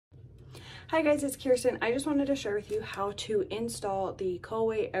Hi guys, it's Kirsten. I just wanted to share with you how to install the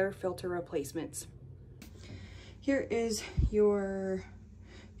Coway air filter replacements. Here is your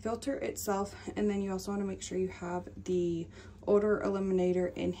filter itself, and then you also want to make sure you have the odor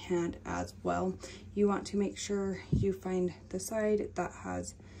eliminator in hand as well. You want to make sure you find the side that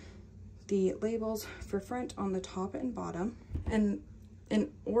has the labels for front on the top and bottom. And in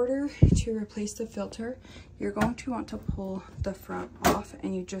order to replace the filter, you're going to want to pull the front off,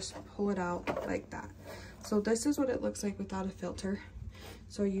 and you just pull it out like that. So this is what it looks like without a filter.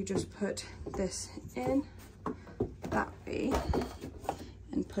 So you just put this in that way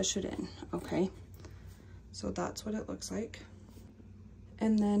and push it in, okay? So that's what it looks like.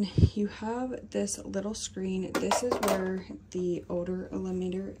 And then you have this little screen. This is where the odor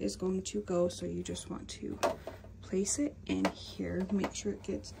eliminator is going to go. So you just want to place it in here. Make sure it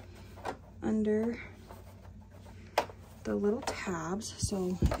gets under the little tabs.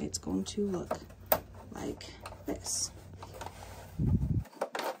 So it's going to look like this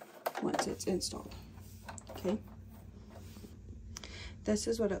once it's installed, okay? This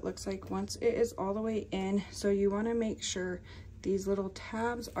is what it looks like once it is all the way in. So you want to make sure these little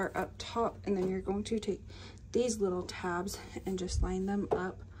tabs are up top, and then you're going to take these little tabs and just line them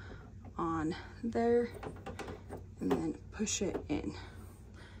up on there and then push it in.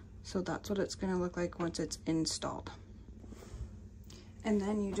 So that's what it's going to look like once it's installed. And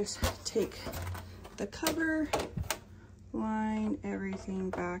then you just take the cover, line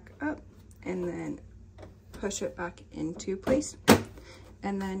everything back up, and then push it back into place.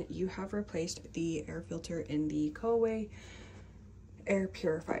 And then you have replaced the air filter in the Coway Air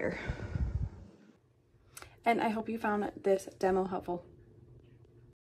Purifier. And I hope you found this demo helpful.